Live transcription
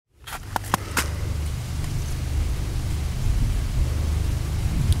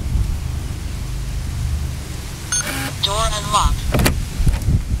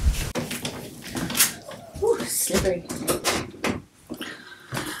3.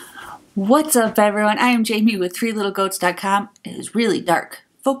 What's up, everyone? I am Jamie with 3littlegoats.com. It is really dark.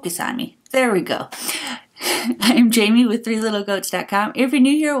 Focus on me. There we go. I am Jamie with 3littlegoats.com. If you're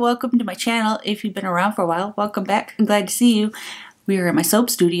new here, welcome to my channel. If you've been around for a while, welcome back. I'm glad to see you. We are at my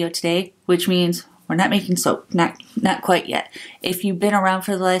soap studio today, which means we're not making soap. Not quite yet. If you've been around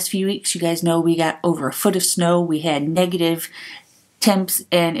for the last few weeks, you guys know we got over a foot of snow. We had negative temps,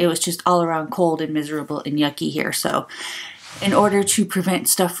 and it was just all around cold and miserable and yucky here. So in order to prevent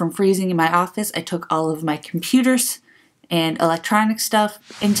stuff from freezing in my office, I took all of my computers and electronic stuff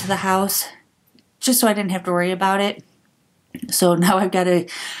into the house just so I didn't have to worry about it. So now I've got to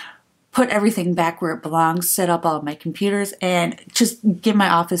put everything back where it belongs, set up all of my computers, and just give my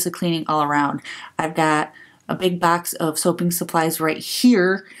office a cleaning all around. I've got a big box of soaping supplies right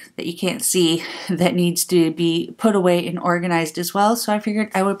here that you can't see that needs to be put away and organized as well. So I figured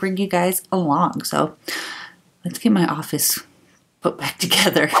I would bring you guys along. So let's get my office put back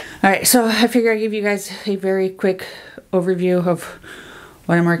together. All right, so I figure I'd give you guys a very quick overview of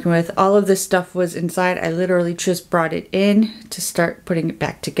what I'm working with. All of this stuff was inside. I literally just brought it in to start putting it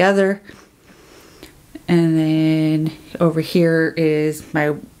back together. And then over here is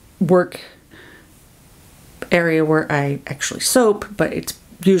my work area where I actually soap, but it's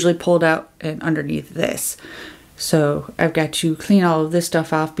usually pulled out and underneath this. So I've got to clean all of this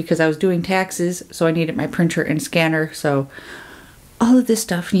stuff off because I was doing taxes, so I needed my printer and scanner. So all of this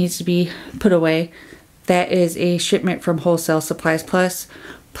stuff needs to be put away. That is a shipment from Wholesale Supplies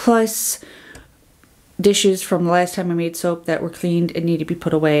plus dishes from the last time I made soap that were cleaned and need to be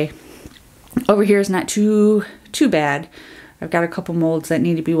put away. Over here is not too bad. I've got a couple molds that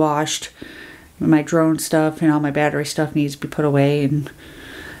need to be washed. My drone stuff and all my battery stuff needs to be put away, and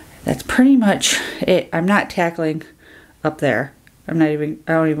that's pretty much it. I'm not tackling up there. I don't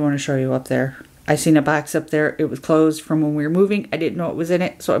even want to show you up there. I seen a box up there. It was closed from when we were moving. I didn't know what was in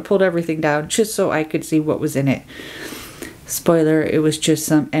it, so I pulled everything down just so I could see what was in it. Spoiler, it was just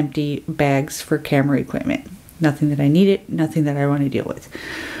some empty bags for camera equipment. Nothing that I needed, nothing that I want to deal with.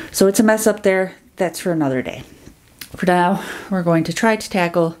 So it's a mess up there. That's for another day. For now, we're going to try to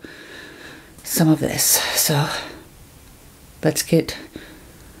tackle some of this. So let's get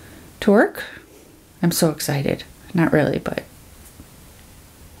to work. I'm so excited. Not really, but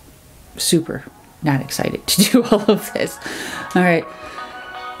super not excited to do all of this. All right,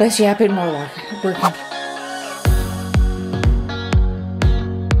 less yapping, more working.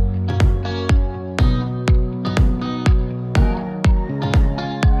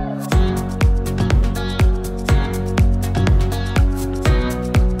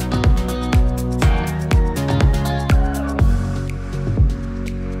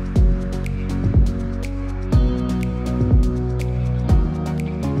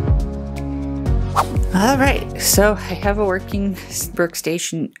 Alright, so I have a working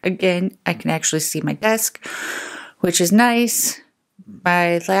workstation again. I can actually see my desk, which is nice.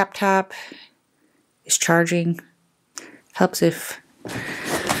 My laptop is charging. Helps if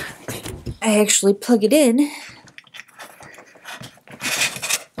I actually plug it in.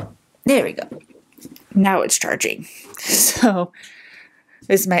 There we go. Now it's charging. So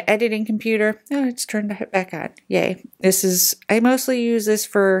this is my editing computer. Oh, it's turned back on. Yay. I mostly use this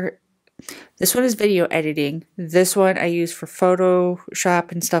for, this one is video editing. This one I use for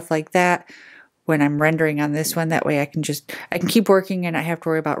Photoshop and stuff like that when I'm rendering on this one. That way I can keep working and not have to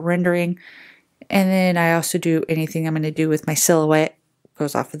worry about rendering. And then I also do anything I'm going to do with my silhouette.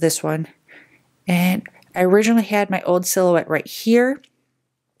 Goes off of this one. And I originally had my old silhouette right here.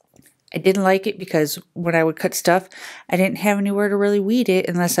 I didn't like it because when I would cut stuff, I didn't have anywhere to really weed it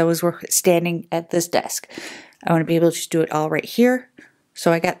unless I was standing at this desk. I want to be able to just do it all right here.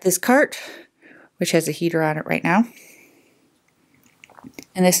 So I got this cart, which has a heater on it right now.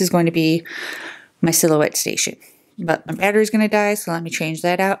 And this is going to be my silhouette station. But my battery's going to die, so let me change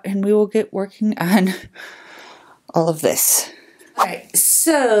that out and we will get working on all of this. Alright,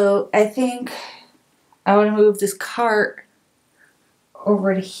 so I think I want to move this cart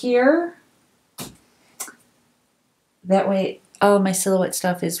over to here. That way all my silhouette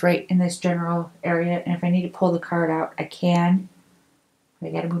stuff is right in this general area. And if I need to pull the cart out, I can. I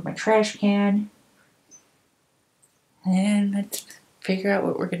gotta move my trash can. And let's figure out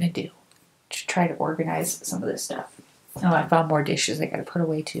what we're gonna do to try to organize some of this stuff. Oh, I found more dishes I gotta put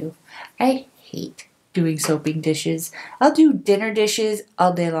away too. I hate doing soaping dishes. I'll do dinner dishes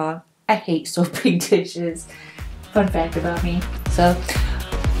all day long. I hate soaping dishes. Fun fact about me. So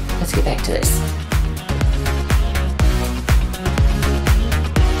let's get back to this.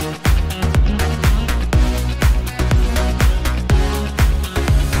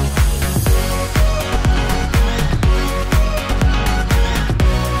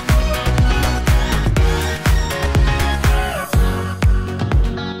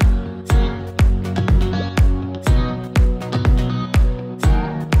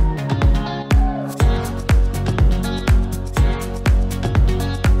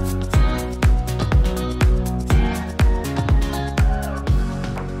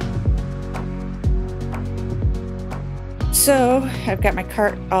 So I've got my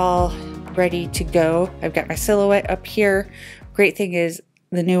cart all ready to go. I've got my silhouette up here. Great thing is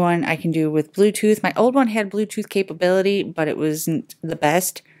the new one I can do with Bluetooth. My old one had Bluetooth capability, but it wasn't the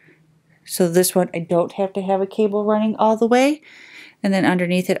best. So this one I don't have to have a cable running all the way. And then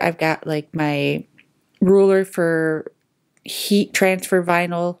underneath it I've got like my ruler for heat transfer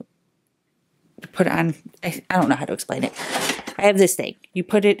vinyl to put on. I don't know how to explain it. I have this thing. You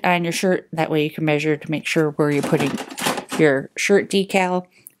put it on your shirt, that way you can measure to make sure where you're putting your shirt decal.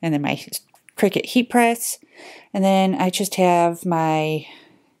 And then my Cricut heat press. And then I just have my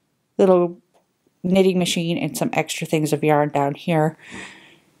little knitting machine and some extra things of yarn down here.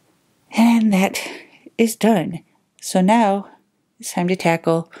 And that is done. So now it's time to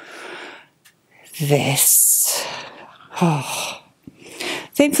tackle this. Oh.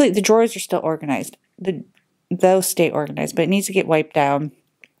 Thankfully, the drawers are still organized. They'll stay organized, but it needs to get wiped down.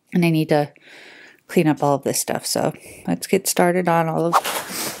 And I need to clean up all of this stuff. So let's get started on all of.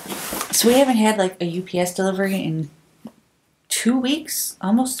 So we haven't had like a UPS delivery in 2 weeks,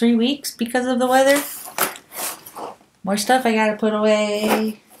 almost 3 weeks because of the weather. More stuff I gotta put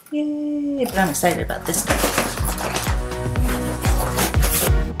away. Yay! But I'm excited about this stuff.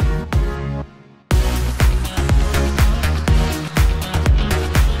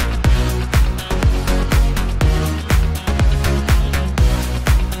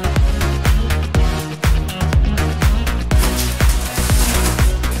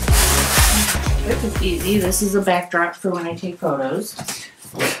 This is easy. This is a backdrop for when I take photos.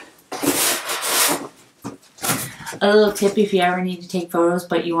 A little tip if you ever need to take photos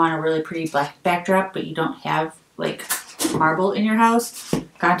but you want a really pretty black backdrop but you don't have like marble in your house,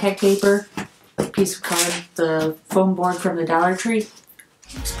 contact paper, a piece of card, the foam board from the Dollar Tree.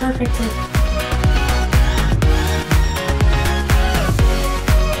 Works perfectly.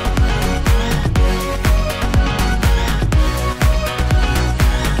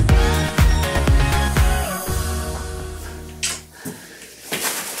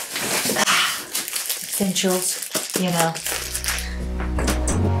 Essentials, you know.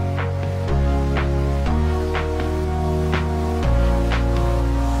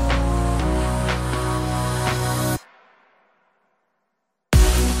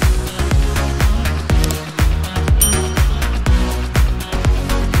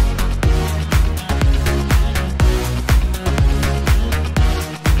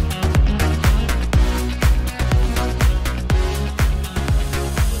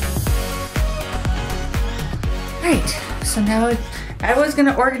 So now I was going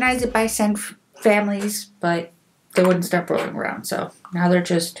to organize it by send families, but they wouldn't stop rolling around. So now they're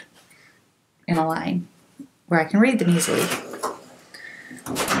just in a line where I can read them easily.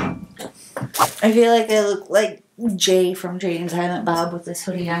 I feel like I look like Jay from Jay and Silent Bob with this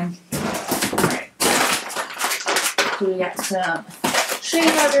hoodie on. Alright. So we got some shea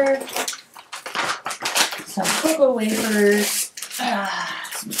butter, some cocoa wafers,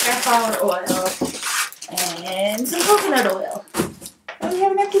 some safflower oil, and some coconut oil. And we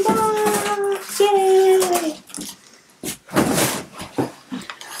have an empty box! Yay!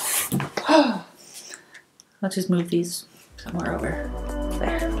 I'll just move these somewhere over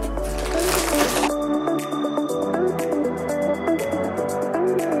there.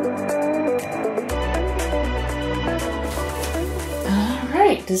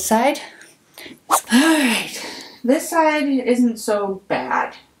 Alright, this side. Alright, this side isn't so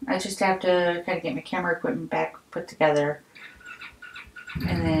bad. I just have to kind of get my camera equipment back put together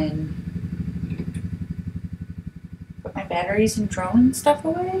and then put my batteries and drone stuff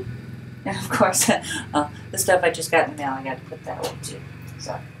away. And of course, the stuff I just got in the mail, I got to put that away too.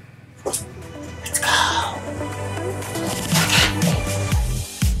 So, let's go.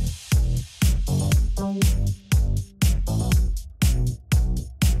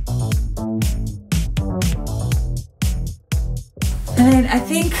 And then I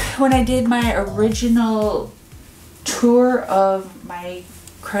think when I did my original tour of my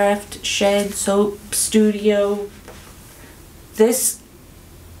craft shed soap studio,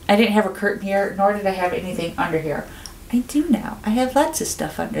 I didn't have a curtain here, nor did I have anything under here. I do now. I have lots of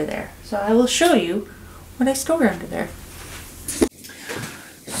stuff under there. So I will show you what I store under there.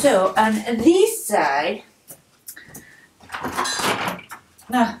 So on this side,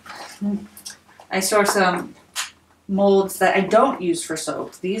 I store some molds that I don't use for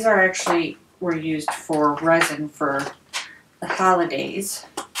soap. These are actually were used for resin for the holidays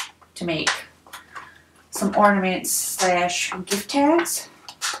to make some ornaments / gift tags.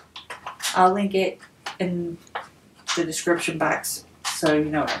 I'll link it in the description box so you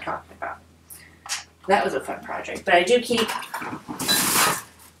know what I'm talking about. That was a fun project, but I do keep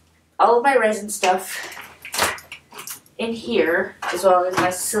all of my resin stuff in here, as well as my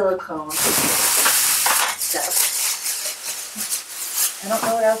silicone stuff. I don't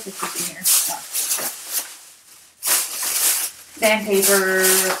know what else is in here. Oh. Sandpaper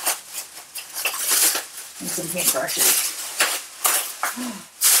and some paintbrushes.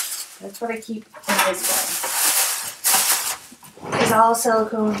 That's what I keep in this one. It's all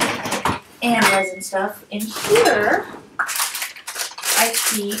silicone and resin stuff. In here, I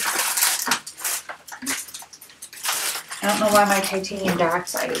keep, I don't know why my titanium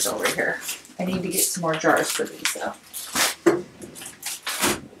dioxide is over here. I need to get some more jars for these though.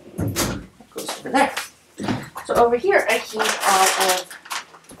 That goes over there. So over here, I keep all of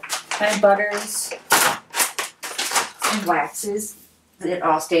my butters and waxes. It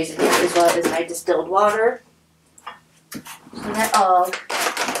all stays in here, as well as my distilled water. So that all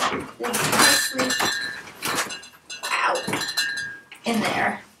is nicely out in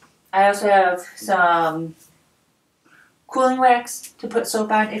there. I also have some cooling wax to put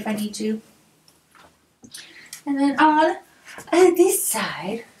soap on if I need to. And then on this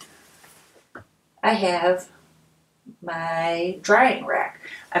side, I have my drying rack.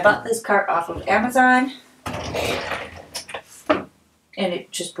 I bought this cart off of Amazon. And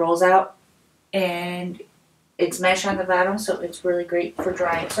it just rolls out, and it's mesh on the bottom, so it's really great for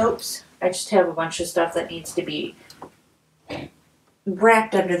drying soaps. I just have a bunch of stuff that needs to be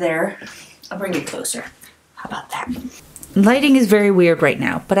wrapped under there. I'll bring it closer. How about that? Lighting is very weird right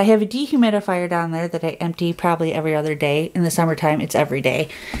now, but I have a dehumidifier down there that I empty probably every other day. In the summertime, it's every day.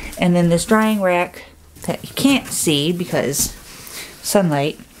 And then this drying rack that you can't see because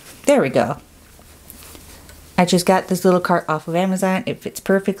sunlight. There we go. I just got this little cart off of Amazon. It fits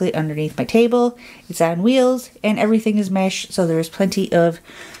perfectly underneath my table. It's on wheels and everything is mesh, so there's plenty of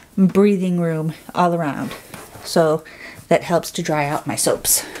breathing room all around. So that helps to dry out my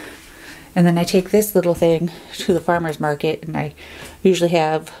soaps. And then I take this little thing to the farmer's market, and I usually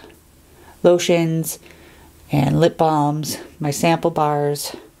have lotions and lip balms, my sample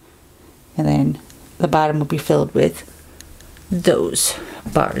bars, and then the bottom will be filled with those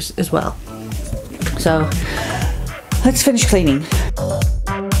bars as well. So let's finish cleaning.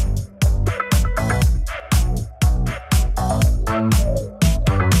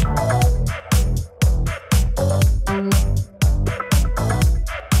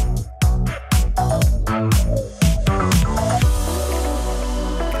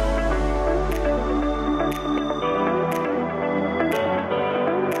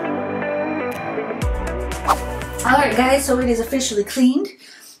 Alright guys, so it is officially cleaned.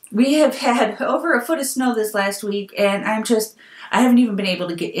 We have had over a foot of snow this last week, and I haven't even been able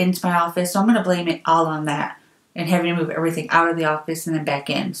to get into my office, so I'm going to blame it all on that and having to move everything out of the office and then back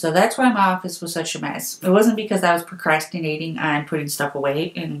in. So that's why my office was such a mess. It wasn't because I was procrastinating on putting stuff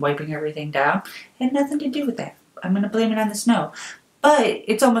away and wiping everything down. It had nothing to do with that. I'm going to blame it on the snow. But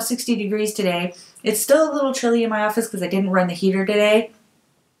it's almost 60 degrees today. It's still a little chilly in my office because I didn't run the heater today.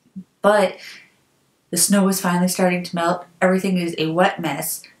 But the snow is finally starting to melt. Everything is a wet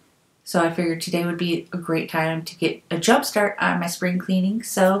mess. So I figured today would be a great time to get a jump start on my spring cleaning.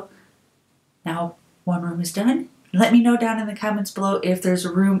 So now one room is done. Let me know down in the comments below if there's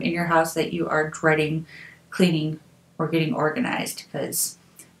a room in your house that you are dreading cleaning or getting organized, because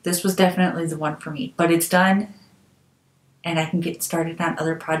this was definitely the one for me. But it's done, and I can get started on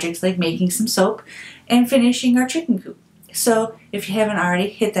other projects like making some soap and finishing our chicken coop. So if you haven't already,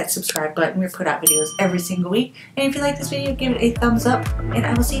 hit that subscribe button. We put out videos every single week. And if you like this video, give it a thumbs up. And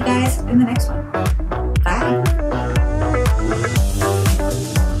I will see you guys in the next one. Bye.